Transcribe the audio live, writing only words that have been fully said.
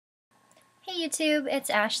Hey YouTube, it's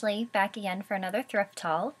Ashley back again for another thrift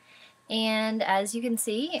haul. And as you can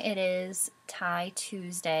see, it is Tie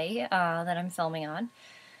Tuesday that I'm filming on.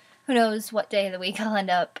 Who knows what day of the week I'll end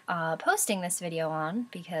up posting this video on,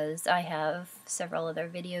 because I have several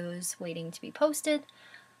other videos waiting to be posted.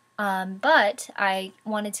 But I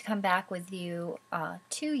wanted to come back with you,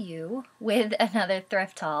 with another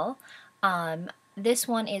thrift haul. This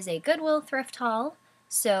one is a Goodwill thrift haul.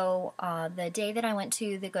 So the day that I went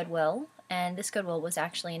to the Goodwill, and this Goodwill was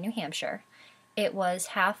actually in New Hampshire, it was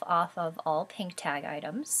half off of all pink tag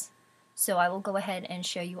items. So I will go ahead and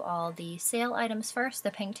show you all the sale items first,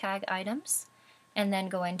 the pink tag items, and then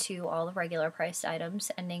go into all the regular priced items,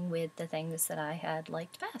 ending with the things that I had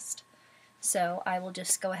liked best. So I will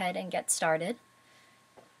just go ahead and get started.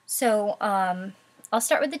 So I'll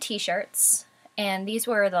start with the t-shirts, and these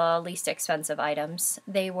were the least expensive items.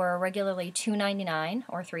 They were regularly $2.99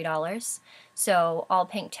 or $3, so all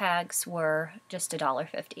pink tags were just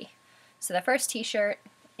 $1.50. So the first t-shirt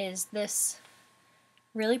is this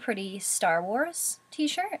really pretty Star Wars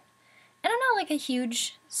t-shirt. And I'm not like a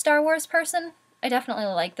huge Star Wars person. I definitely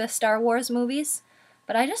like the Star Wars movies,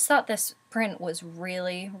 but I just thought this print was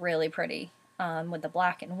really, really pretty, with the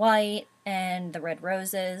black and white and the red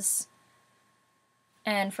roses.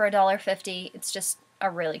 And for $1.50, it's just a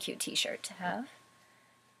really cute t-shirt to have.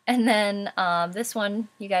 And then this one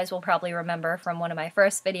you guys will probably remember from one of my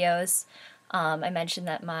first videos. I mentioned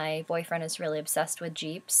that my boyfriend is really obsessed with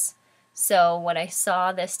Jeeps. So when I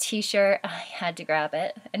saw this t-shirt, I had to grab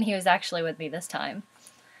it, and he was actually with me this time.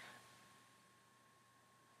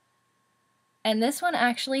 And this one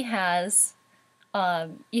actually has,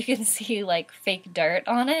 you can see like fake dirt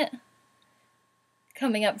on it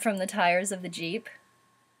coming up from the tires of the Jeep.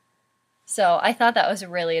 So I thought that was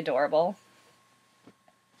really adorable.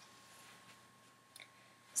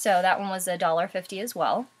 So that one was $1.50 as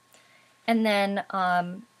well. And then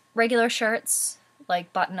regular shirts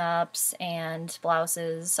like button-ups and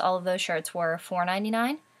blouses, all of those shirts were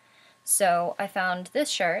 $4.99. So I found this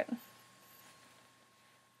shirt,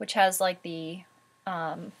 which has like the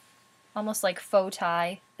almost like faux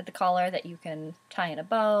tie at the collar that you can tie in a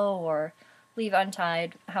bow or leave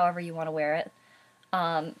untied, however you want to wear it.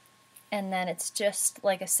 And then it's just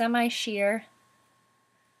like a semi-sheer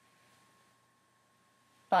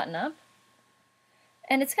button-up.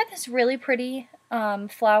 And it's got this really pretty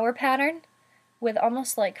flower pattern with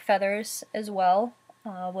almost like feathers as well,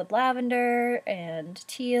 with lavender and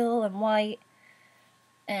teal and white.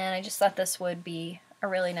 And I just thought this would be a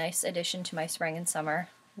really nice addition to my spring and summer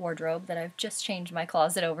wardrobe that I've just changed my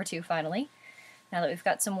closet over to finally, now that we've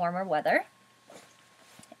got some warmer weather.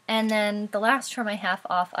 And then the last for my half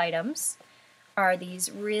off items are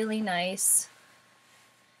these really nice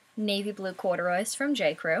navy blue corduroys from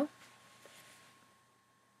J. Crew.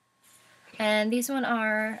 And these one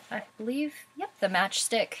are, I believe, yep, the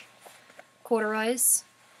matchstick corduroys.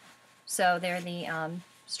 So they're the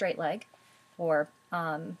straight leg, or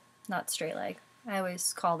not straight leg. I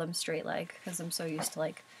always call them straight leg because I'm so used to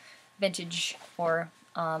like vintage or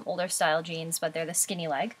older style jeans, but they're the skinny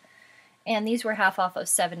leg. And these were half off of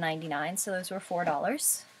 $7.99, so those were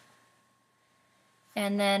 $4.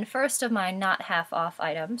 And then first of my not half off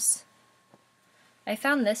items, I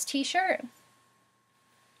found this t-shirt.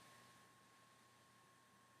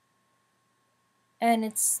 And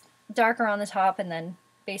it's darker on the top and then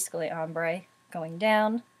basically ombre going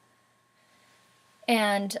down.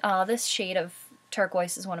 And this shade of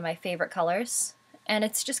turquoise is one of my favorite colors. And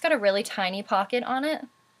it's just got a really tiny pocket on it.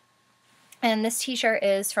 And this t-shirt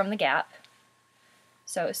is from the Gap.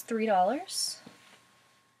 So it's $3.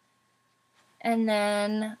 And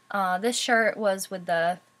then this shirt was with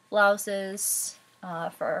the blouses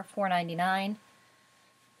for $4.99.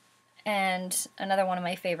 And another one of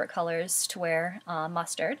my favorite colors to wear,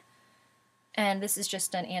 mustard. And this is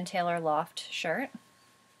just an Ann Taylor Loft shirt.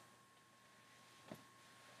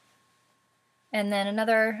 And then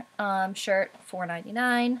another shirt,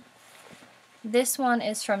 $4.99. This one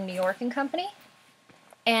is from New York & Company.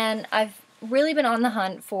 And I've really been on the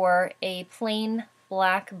hunt for a plain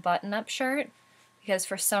black button-up shirt, because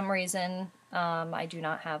for some reason I do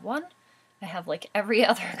not have one. I have like every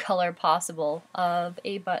other color possible of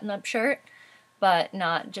a button-up shirt, but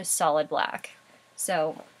not just solid black.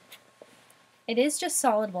 So it is just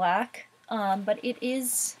solid black, but it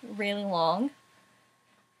is really long.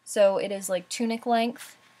 So it is like tunic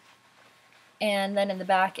length, and then in the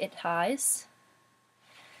back it ties.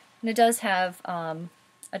 And it does have a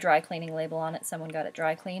dry cleaning label on it. Someone got it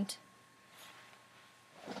dry cleaned.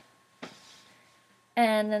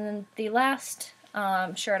 And then the last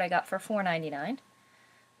shirt I got for $4.99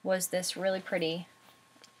 was this really pretty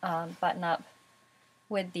button up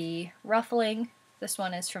with the ruffling. This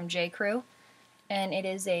one is from J. Crew, and it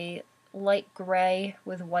is a light gray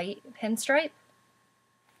with white pinstripe.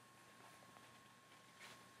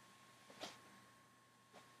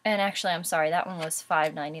 And actually, I'm sorry, that one was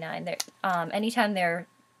 $5.99. Anytime they're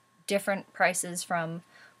different prices from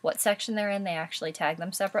what section they're in, they actually tag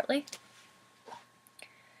them separately.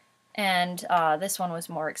 And this one was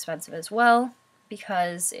more expensive as well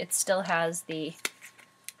because it still has the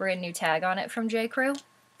brand new tag on it from J. Crew.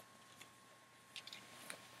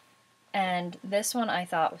 And this one I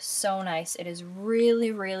thought was so nice. It is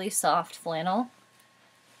really, really soft flannel.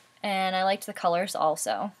 And I liked the colors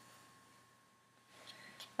also.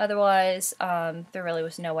 Otherwise, there really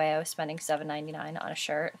was no way I was spending $7.99 on a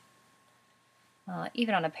shirt.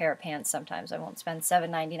 Even on a pair of pants, sometimes I won't spend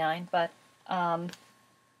 $7.99, but I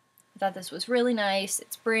thought this was really nice.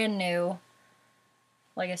 It's brand new.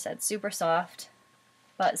 Like I said, super soft.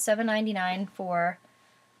 But $7.99 for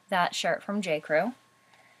that shirt from J. Crew.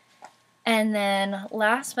 And then,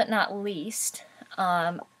 last but not least,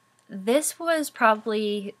 this was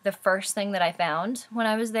probably the first thing that I found when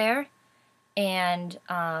I was there. And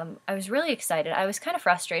I was really excited. I was kind of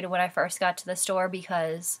frustrated when I first got to the store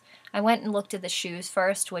because I went and looked at the shoes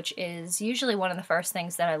first, which is usually one of the first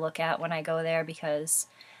things that I look at when I go there because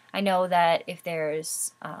I know that if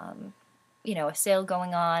there's, you know, a sale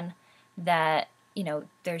going on, that, you know,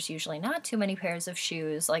 there's usually not too many pairs of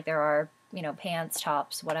shoes like there are, you know, pants,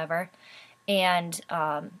 tops, whatever. And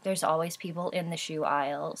there's always people in the shoe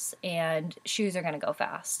aisles, and shoes are going to go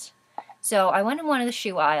fast. So I went in one of the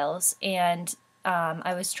shoe aisles, and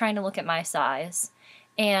I was trying to look at my size,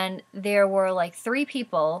 and there were like 3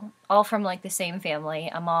 people, all from like the same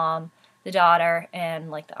family, a mom, the daughter,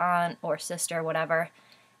 and like the aunt or sister, whatever,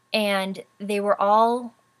 and they were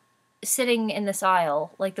all sitting in this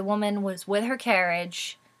aisle. Like the woman was with her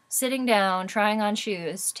carriage, sitting down, trying on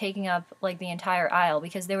shoes, taking up like the entire aisle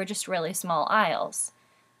because they were just really small aisles.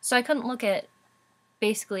 So I couldn't look at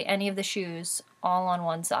basically any of the shoes all on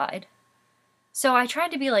one side. So I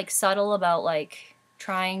tried to be like subtle about like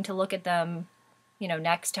trying to look at them, you know,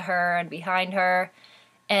 next to her and behind her,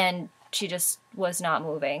 and she just was not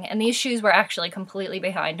moving. And these shoes were actually completely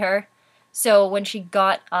behind her. So when she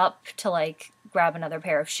got up to like grab another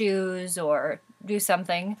pair of shoes or do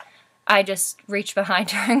something, I just reached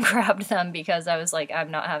behind her and grabbed them because I was like, I'm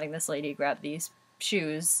not having this lady grab these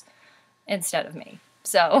shoes instead of me.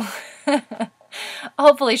 So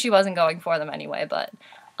hopefully she wasn't going for them anyway, but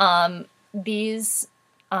these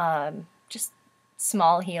just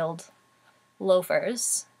small-heeled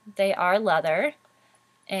loafers, they are leather,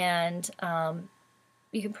 and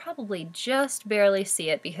you can probably just barely see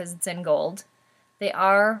it because it's in gold. They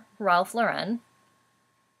are Ralph Lauren,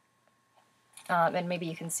 and maybe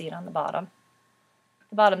you can see it on the bottom.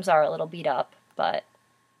 The bottoms are a little beat up, but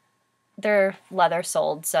they're leather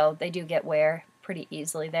soled, so they do get wear pretty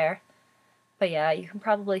easily there. But yeah, you can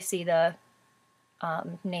probably see the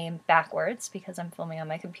name backwards because I'm filming on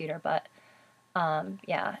my computer, but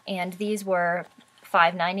yeah, and these were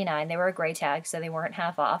 $5.99. They were a gray tag, so they weren't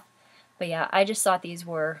half off. But yeah, I just thought these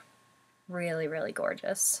were really, really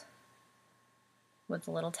gorgeous with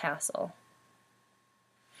the little tassel.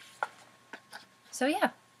 So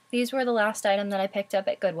yeah, these were the last item that I picked up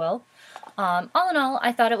at Goodwill. All in all,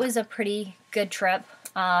 I thought it was a pretty good trip.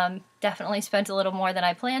 Definitely spent a little more than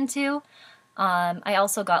I planned to. I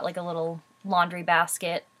also got like a little laundry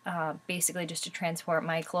basket, basically just to transport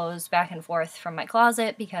my clothes back and forth from my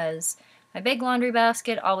closet because my big laundry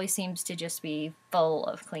basket always seems to just be full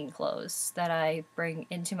of clean clothes that I bring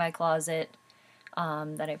into my closet,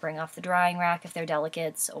 that I bring off the drying rack if they're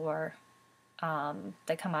delicates, or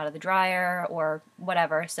that come out of the dryer or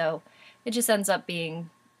whatever. So it just ends up being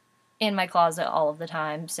in my closet all of the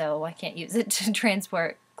time, so I can't use it to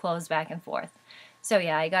transport clothes back and forth. So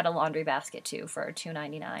yeah, I got a laundry basket too for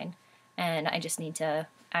 $2.99, and I just need to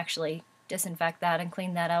actually disinfect that and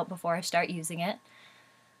clean that out before I start using it.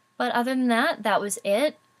 But other than that, that was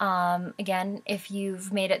it. Again, if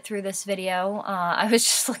you've made it through this video, I was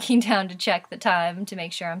just looking down to check the time to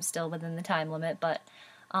make sure I'm still within the time limit, but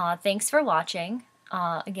thanks for watching.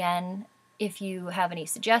 Again, if you have any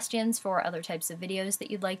suggestions for other types of videos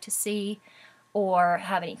that you'd like to see, or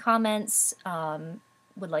have any comments,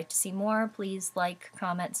 would like to see more, please like,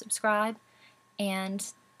 comment, subscribe,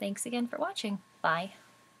 and thanks again for watching. Bye.